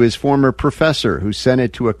page to his former professor, who sent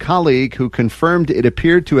it to a colleague who confirmed it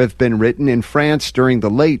appeared to have been written in France during the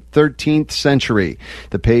late 13th century.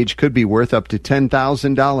 The page could be worth up to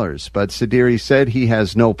 $10,000, but Sidiri said he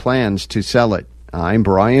has no plans to sell it. I'm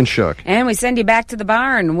Brian Shook. And we send you back to the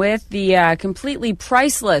barn with the completely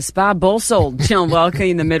priceless Bob Bosold. Jill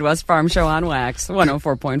welcoming the Midwest Farm Show on Wax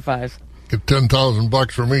 104.5. Get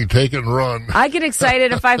 $10,000 from me. Take it and run. I get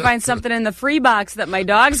excited if I find something in the free box that my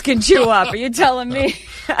dogs can chew up. Are you telling me?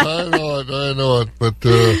 I know it. But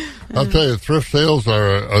I'll tell you, thrift sales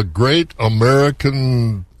are a great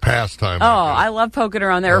American pastime. I love poking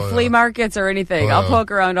around there, or flea markets or anything. I'll poke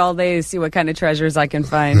around all day to see what kind of treasures I can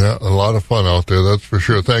find. Yeah, a lot of fun out there, that's for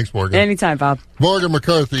sure. Thanks, Morgan. Anytime, Bob. Morgan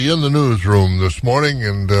McCarthy in the newsroom this morning,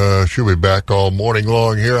 and she'll be back all morning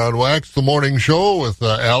long here on Wax, the morning show with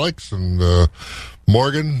Alex and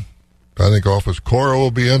Morgan. I think Office Cora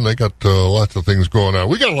will be in. They got lots of things going on.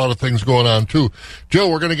 We got a lot of things going on, too. Joe,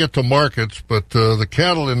 we're going to get to markets, but the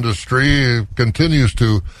cattle industry continues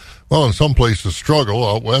to, well, in some places struggle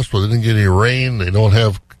out west where they didn't get any rain. They don't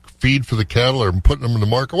have feed for the cattle or putting them in the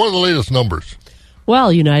market. What are the latest numbers?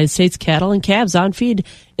 Well, United States cattle and calves on feed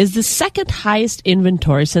is the second highest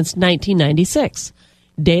inventory since 1996.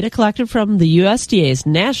 Data collected from the USDA's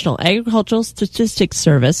National Agricultural Statistics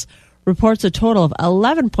Service reports a total of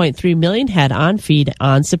 11.3 million head on feed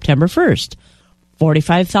on September 1st,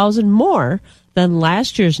 45,000 more than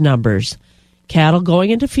last year's numbers. Cattle going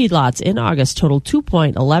into feedlots in August totaled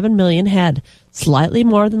 2.11 million head, slightly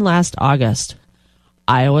more than last August.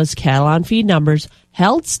 Iowa's cattle on feed numbers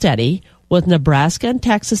held steady, with Nebraska and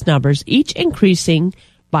Texas numbers each increasing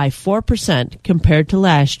by 4% compared to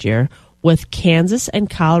last year, with Kansas and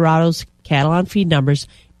Colorado's cattle on feed numbers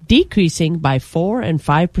decreasing by 4% and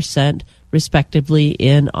 5%, respectively,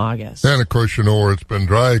 in August. And, of course, you know where it's been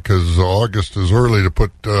dry because August is early to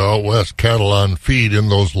put out west cattle on feed in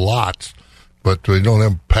those lots. But they don't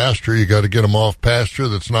have pasture. You got to get them off pasture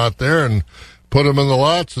that's not there and put them in the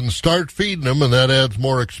lots and start feeding them, and that adds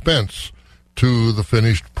more expense to the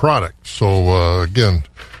finished product. So, again,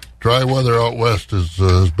 dry weather out west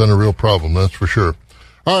has been a real problem, that's for sure.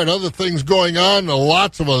 All right, other things going on,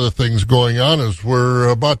 lots of other things going on as we're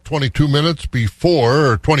about 23 minutes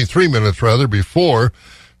before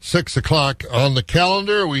 6 o'clock on the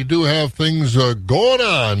calendar. We do have things going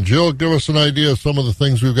on. Jill, give us an idea of some of the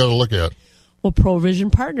things we've got to look at. Well,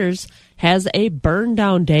 Provision Partners has a burn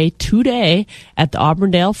down day today at the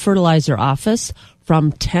Auburndale Fertilizer office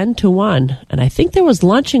from 10 to 1. And I think there was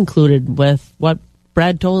lunch included with what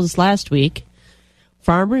Brad told us last week.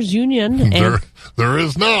 Farmers Union. And there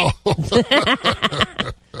is now.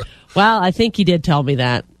 Well, I think he did tell me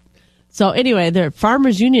that. So anyway, the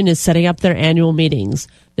Farmers Union is setting up their annual meetings.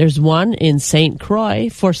 There's one in St. Croix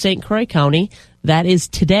for St. Croix County. That is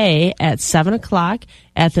today at 7 o'clock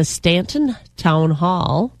at the Stanton Town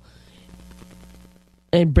Hall.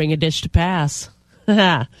 And bring a dish to pass.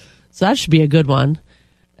 So that should be a good one.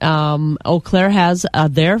 Eau Claire has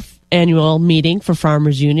their annual meeting for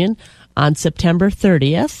Farmers Union on September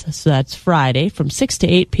 30th. So that's Friday from 6 to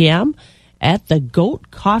 8 p.m. at the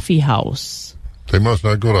Goat Coffee House. They must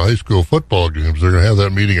not go to high school football games. They're going to have that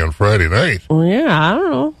meeting on Friday night. Well, yeah, I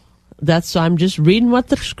don't know. I'm just reading what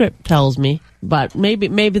the script tells me. But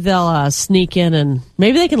maybe they'll sneak in and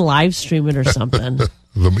maybe they can live stream it or something.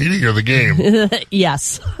 The meeting or the game?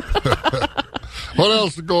 Yes. What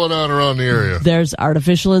else is going on around the area? There's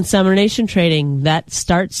artificial insemination trading. That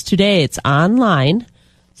starts today. It's online,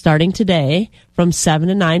 starting today from 7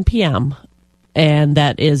 to 9 p.m. And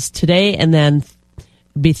that is today and then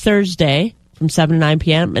be Thursday from 7 to 9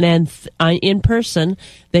 p.m. And then in person,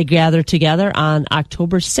 they gather together on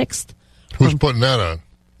October 6th. Who's putting that on?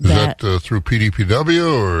 Is that through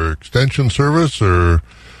PDPW or Extension Service, or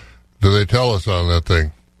do they tell us on that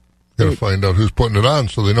thing? Got to find out who's putting it on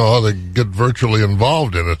so they know how they get virtually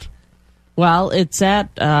involved in it. Well, it's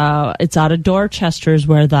out of Dorchester's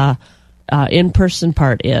where the in-person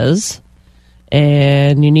part is,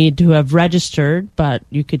 and you need to have registered, but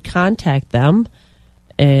you could contact them,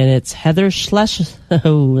 and it's Heather Schlesch.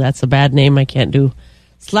 Oh, that's a bad name I can't do.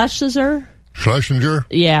 Schlesinger?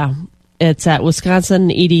 Yeah. It's at Wisconsin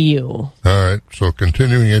EDU. All right, so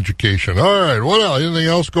continuing education. All right, what else? Anything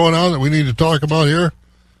else going on that we need to talk about here?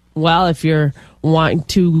 Well, if you're wanting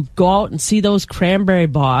to go out and see those cranberry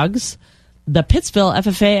bogs, the Pittsville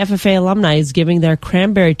FFA alumni is giving their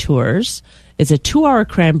cranberry tours. It's a 2-hour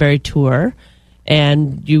cranberry tour,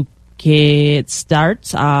 and it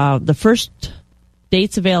starts. The first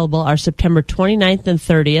dates available are September 29th and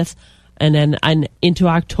 30th, and then into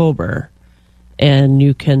October. And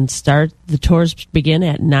you can start, the tours begin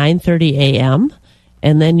at 9:30 a.m.,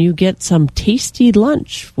 and then you get some tasty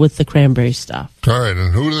lunch with the cranberry stuff. All right,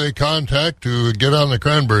 and who do they contact to get on the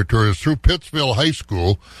cranberry tour? It's through Pittsville High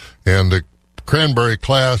School, and the cranberry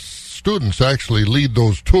class students actually lead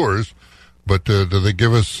those tours. But do they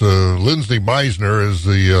give us Lindsay Meisner is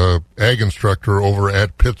the ag instructor over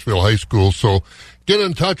at Pittsville High School. So get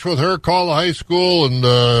in touch with her, call the high school,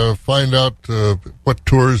 and find out what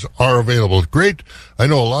tours are available. Great. I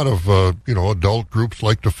know a lot of adult groups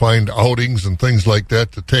like to find outings and things like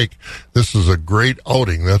that to take. This is a great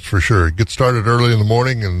outing, that's for sure. Get started early in the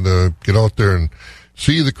morning and get out there and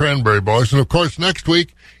see the cranberry bogs. And, of course, next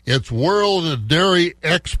week, it's World Dairy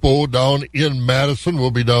Expo down in Madison. We'll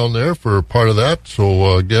be down there for part of that.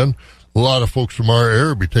 So, again, a lot of folks from our area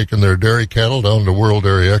will be taking their dairy cattle down to World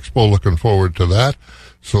Dairy Expo. Looking forward to that.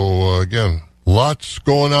 So, again, lots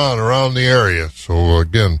going on around the area. So,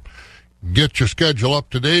 again, get your schedule up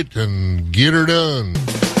to date and get her done.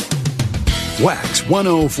 Wax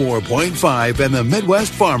 104.5 and the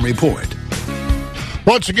Midwest Farm Report.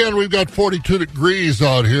 Once again, we've got 42 degrees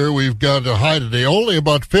out here. We've got a high today, only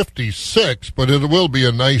about 56, but it will be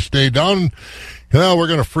a nice day. Down, we're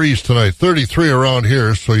going to freeze tonight, 33 around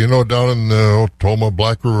here. So, down in Otoma,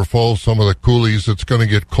 Black River Falls, some of the coulees, it's going to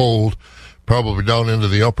get cold, probably down into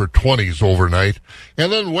the upper 20s overnight.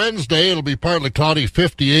 And then Wednesday, it'll be partly cloudy,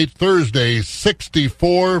 58. Thursday,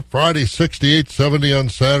 64. Friday, 68, 70 on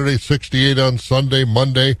Saturday, 68 on Sunday,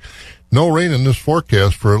 Monday. No rain in this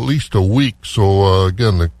forecast for at least a week. So,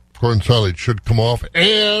 again, the corn silage should come off.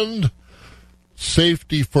 And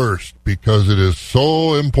safety first, because it is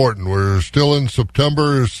so important. We're still in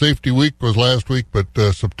September. Safety week was last week, but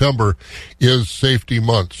September is safety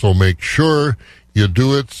month. So make sure you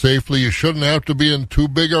do it safely. You shouldn't have to be in too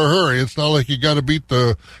big a hurry. It's not like you got to beat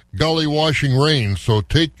the gully washing rain. So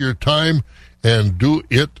take your time and do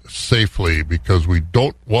it safely, because we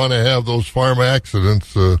don't want to have those farm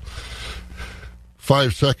accidents.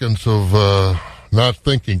 5 seconds of not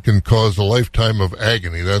thinking can cause a lifetime of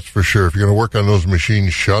agony, that's for sure. If you're going to work on those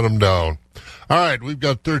machines, shut them down. All right, we've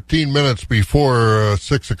got 13 minutes before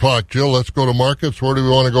 6 o'clock. Jill, let's go to markets. Where do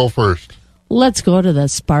we want to go first? Let's go to the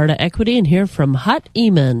Sparta Equity and hear from Hut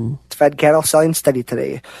Eamon. Fed cattle selling steady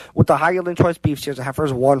today, with the high-yielding choice beef steers and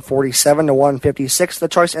heifers 147 to 156. The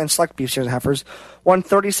choice and select beef steers and heifers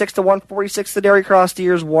 136 to 146. The dairy cross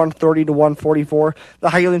steers 130 to 144. The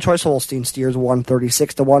high-yielding choice Holstein steers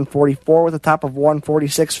 136 to 144 with a top of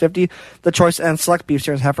 146.50. The choice and select beef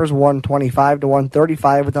steers and heifers 125 to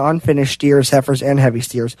 135 with the unfinished steers, heifers, and heavy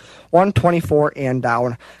steers 124 and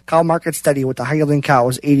down. Cow market steady with the high-yielding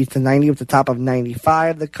cows 80 to 90 with the top of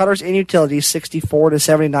 95. The cutters and utilities 64 to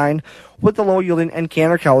 79. With the low-yielding and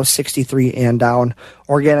canner cows 63 and down.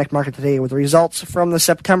 Organic market today with results from the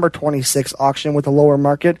September 26 auction with the lower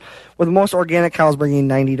market, with most organic cows bringing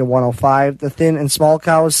 90 to 105. The thin and small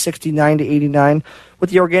cows 69 to 89, with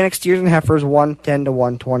the organic steers and heifers 110 to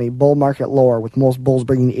 120. Bull market lower, with most bulls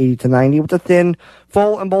bringing 80 to 90, with the thin,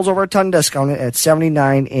 full, and bulls over a ton discounted at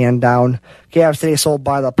 79 and down. Calves today sold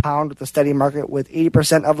by the pound with the steady market, with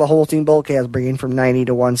 80% of the Holstein bull calves bringing from 90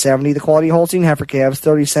 to 170. The quality Holstein heifer calves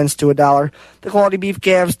 30 cents to $1. The quality beef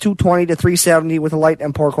calves 220 to 370, with the light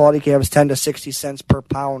and poor quality calves 10 to 60 cents per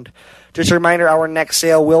pound. Just a reminder, our next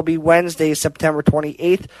sale will be Wednesday, September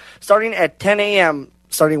 28th, starting at 10 a.m.,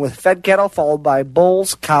 starting with fed cattle, followed by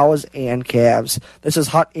bulls, cows, and calves. This is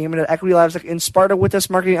Hut Eamon at Equity Livestock in Sparta with this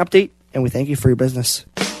marketing update, and we thank you for your business.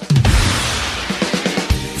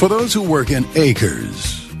 For those who work in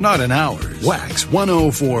acres, not in hours, Wax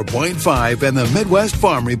 104.5 and the Midwest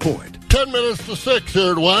Farm Report. 10 minutes to 6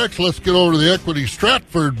 here at Wax. Let's get over to the Equity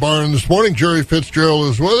Stratford barn this morning. Jerry Fitzgerald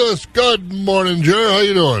is with us. Good morning, Jerry. How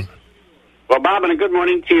you doing? Well, Bob, and a good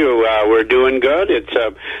morning to you. We're doing good. It's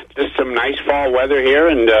just some nice fall weather here,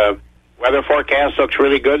 and weather forecast looks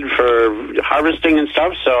really good for harvesting and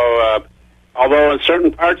stuff. So Although in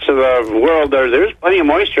certain parts of the world there's plenty of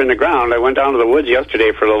moisture in the ground. I went down to the woods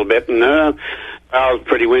yesterday for a little bit, and it was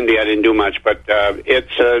pretty windy. I didn't do much, but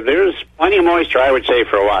there's plenty of moisture, I would say,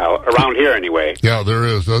 for a while, around here anyway. Yeah, there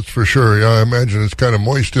is, that's for sure. Yeah, I imagine it's kind of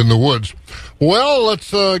moist in the woods. Well,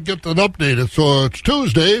 let's get an update. So it's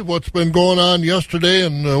Tuesday. What's been going on yesterday,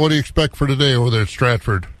 and what do you expect for today over there at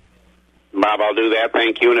Stratford? Bob, I'll do that.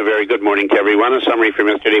 Thank you, and a very good morning to everyone. A summary from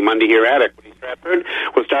yesterday, Monday, here at Equity Stratford.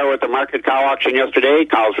 We'll start with the market cow auction yesterday.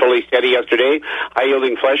 Cows fully steady yesterday.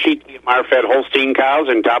 High-yielding fleshy TMR-fed Holstein cows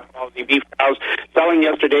and top-quality beef cows selling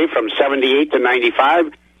yesterday from 78 to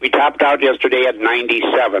 95. We topped out yesterday at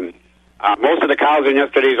 97. Most of the cows in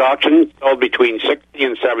yesterday's auction sold between 60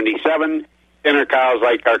 and 77. Thinner cows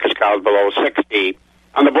like carcass cows below 60.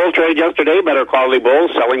 On the bull trade yesterday, better quality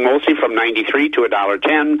bulls selling mostly from $93 to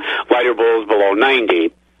 $1.10, lighter bulls below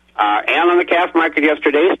 90. And on the calf market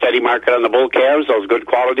yesterday, steady market on the bull calves, those good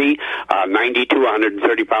quality 90 to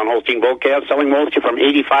 130 pound Holstein bull calves selling mostly from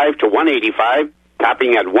 85 to 185,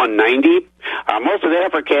 topping at 190. Most of the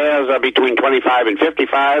heifer calves are between 25 and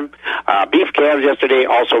 55. Beef calves yesterday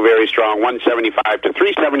also very strong, 175 to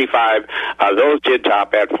 375. Those did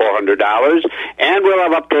top at $400. And we'll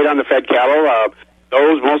have update on the fed cattle.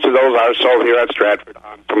 Most of those are sold here at Stratford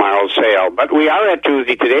on tomorrow's sale. But we are at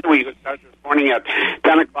Tuesday today. We start this morning at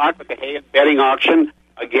 10 o'clock with the hay and bedding auction.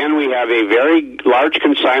 Again, we have a very large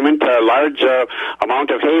consignment, large amount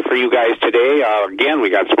of hay for you guys today. Again, we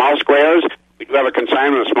got small squares. We do have a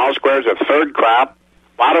consignment of small squares of third crop.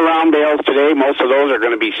 A lot of round bales today. Most of those are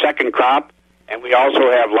going to be second crop. And we also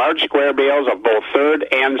have large square bales of both third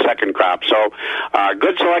and second crop. So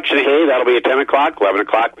good selection of hay. That'll be at 10 o'clock. 11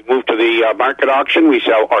 o'clock, we move to the market auction. We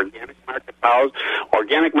sell organic market cows.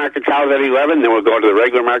 Organic market cows at 11. Then we'll go to the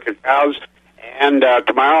regular market cows. And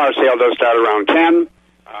tomorrow our sale does start around 10.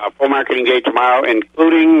 Full marketing day tomorrow,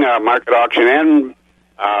 including market auction and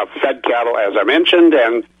fed cattle, as I mentioned.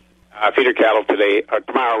 And feeder cattle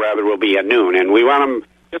tomorrow will be at noon. And we want them...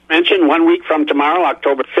 Just mentioned 1 week from tomorrow,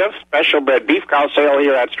 October 5th, special bred beef cow sale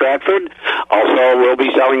here at Stratford. Also, we'll be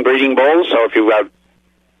selling breeding bulls, so if you've got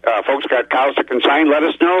folks got cows to consign, let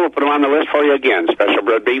us know. We'll put them on the list for you again. Special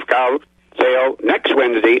bred beef cow sale next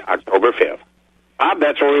Wednesday, October 5th. Bob,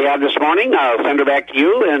 that's what we have this morning. I'll send her back to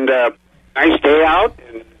you, and nice day out.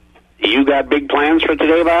 And you got big plans for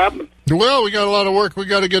today, Bob? Well, we got a lot of work we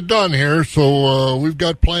got to get done here, so we've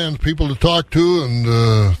got plans, people to talk to,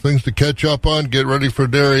 and things to catch up on, get ready for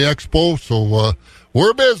Dairy Expo. So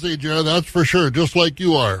we're busy, Jared, that's for sure, just like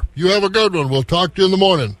you are. You have a good one. We'll talk to you in the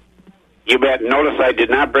morning. You bet. Notice I did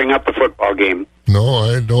not bring up the football game. No,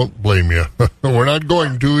 I don't blame you. We're not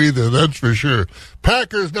going to either, that's for sure.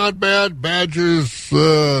 Packers, not bad. Badgers,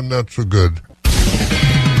 not so good.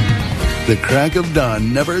 The crack of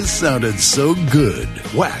dawn never sounded so good.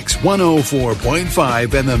 Wax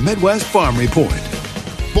 104.5 and the Midwest Farm Report.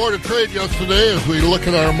 Board of Trade yesterday as we look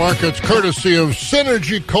at our markets courtesy of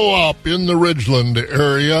Synergy Co-op in the Ridgeland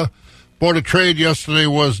area. Board of Trade yesterday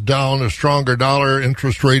was down. A stronger dollar,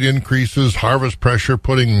 interest rate increases, harvest pressure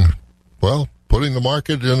putting the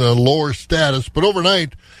market in a lower status. But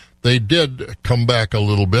overnight, they did come back a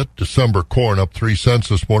little bit. December corn up 3 cents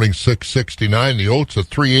this morning, $6.69. The oats at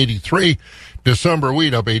 $3.83. December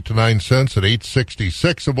wheat up 8 to 9 cents at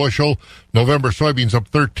 $8.66 a bushel. November soybeans up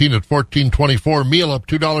 13 at $14.24. Meal up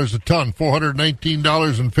 $2 a ton,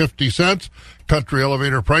 $419.50. Country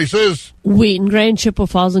elevator prices. Wheat and grain, Chippewa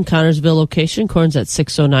Falls and Connorsville location. Corn's at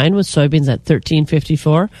 $6.09 with soybeans at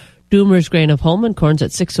 $13.54. Doomer's Grain of Holman, corn's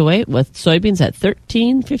at $6.08 with soybeans at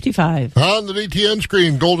 $13.55. On the DTN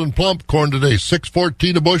screen, Golden Plump corn today,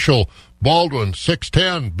 $6.14 a bushel. Baldwin,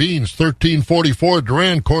 $6.10. Beans, $13.44.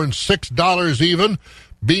 Duran corn, $6 even.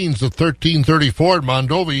 Beans at $13.34.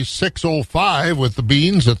 Mondovi, $6.05 with the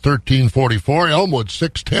beans at $13.44. Elmwood,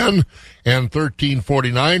 $6.10 and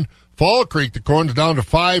 $13.49. Fall Creek, the corn's down to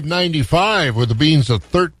 $5.95 with the beans at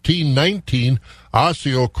 $13.19.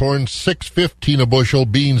 Osseo corn, $6.15 a bushel.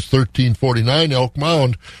 Beans, $13.49. Elk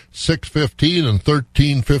Mound, $6.15 and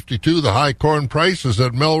 $13.52. The high corn prices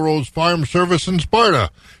at Melrose Farm Service in Sparta,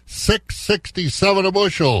 $6.67 a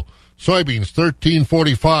bushel. Soybeans,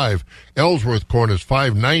 $13.45. Ellsworth corn is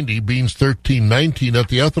 $5.90. Beans, $13.19 at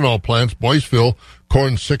the ethanol plants. Boyceville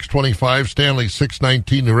corn, $6.25. Stanley,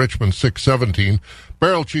 $6.19 to Richmond, $6.17.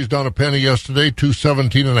 Barrel cheese down a penny yesterday,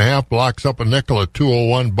 $2.17 and a half. Blocks up a nickel at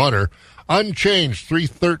 $2.01. Butter unchanged,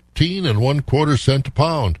 $3.13 $1.16 1/4 a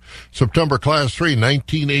pound. September Class 3,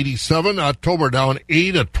 1987. October down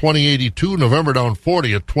 8 at 20.82. November down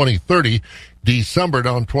 40 at 20.30. December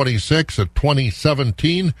down 26 at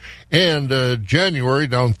 20.17, and January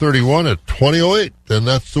down 31 at 20.08. And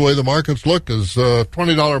that's the way the markets look, is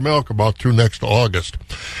 $20 milk about through next August.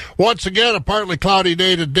 Once again, a partly cloudy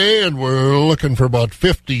day today, and we're looking for about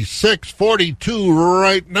 56, 42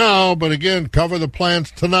 right now. But again, cover the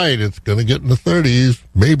plants tonight. It's going to get in the 30s,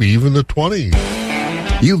 maybe even the 20s.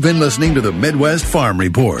 You've been listening to the Midwest Farm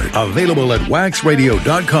Report, available at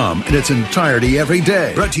waxradio.com in its entirety every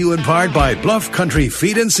day. Brought to you in part by Bluff Country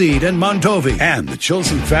Feed and Seed in Montovie and the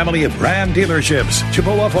Chilson family of Ram dealerships,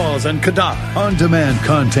 Chippewa Falls and Cadott. On-demand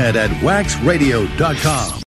content at waxradio.com.